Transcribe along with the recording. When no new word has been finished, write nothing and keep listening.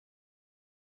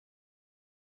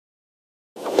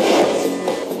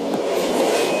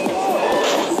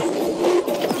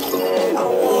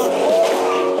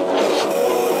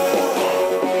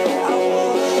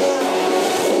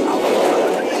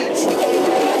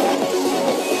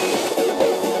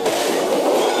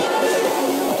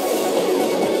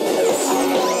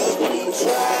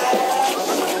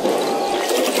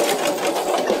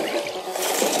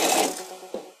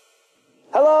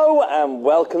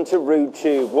welcome to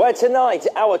RudeTube, where tonight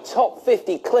our top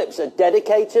 50 clips are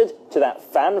dedicated to that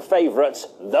fan favourite,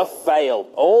 The Fail,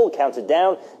 all counted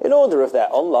down in order of their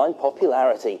online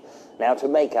popularity. Now, to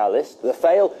make our list, The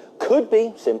Fail could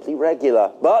be simply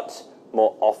regular, but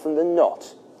more often than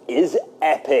not is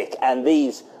epic, and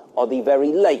these are the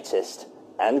very latest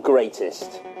and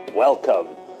greatest. Welcome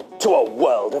to a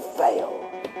world of fail.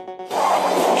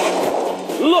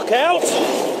 Look out,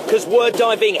 because we're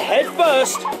diving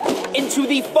headfirst into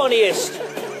the funniest,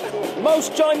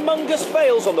 most gymongous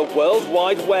fails on the World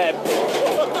Wide Web.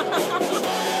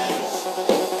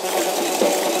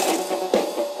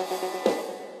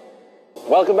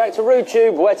 Welcome back to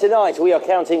RudeTube, where tonight we are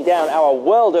counting down our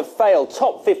World of Fail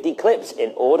top 50 clips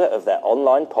in order of their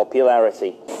online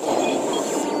popularity.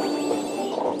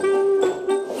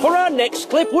 For our next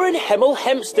clip, we're in Hemel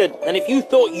Hempstead, and if you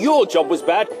thought your job was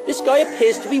bad, this guy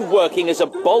appears to be working as a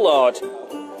Bollard.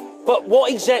 But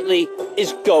what exactly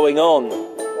is going on?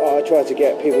 I try to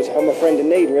get people to help my friend in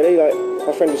need, really. Like,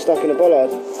 my friend was stuck in a Bollard.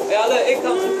 Yeah, look, here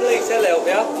comes the police, they'll help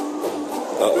ya.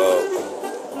 Uh-oh.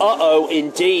 Uh-oh,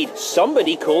 indeed.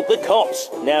 Somebody called the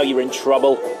cops. Now you're in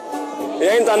trouble. He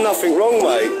ain't done nothing wrong,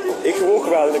 mate. He can walk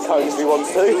around in the cones if he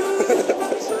wants to.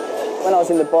 When I was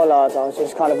in the Bollard, I was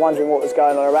just kind of wondering what was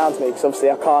going on around me, because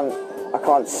obviously I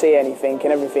can't see anything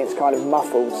and everything's kind of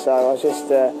muffled, so I was just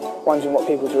wondering what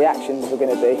people's reactions were going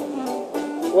to be.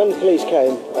 When the police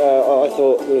came, I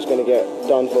thought we was going to get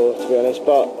done for, to be honest,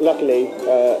 but luckily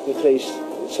the police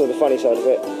saw the funny side of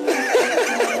it.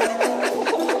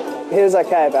 He was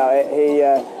okay about it.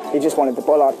 He just wanted the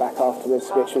Bollard back afterwards,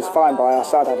 which was fine by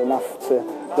us. I'd had enough to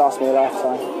last me a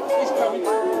lifetime.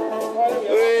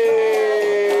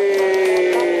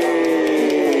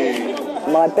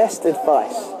 My best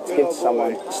advice to give to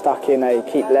someone stuck in a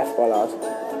keep left Bollard: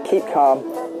 keep calm,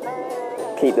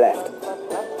 keep left.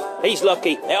 He's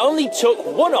lucky. It only took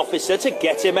one officer to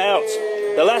get him out.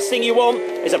 The last thing you want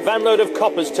is a van load of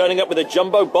coppers turning up with a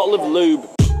jumbo bottle of lube.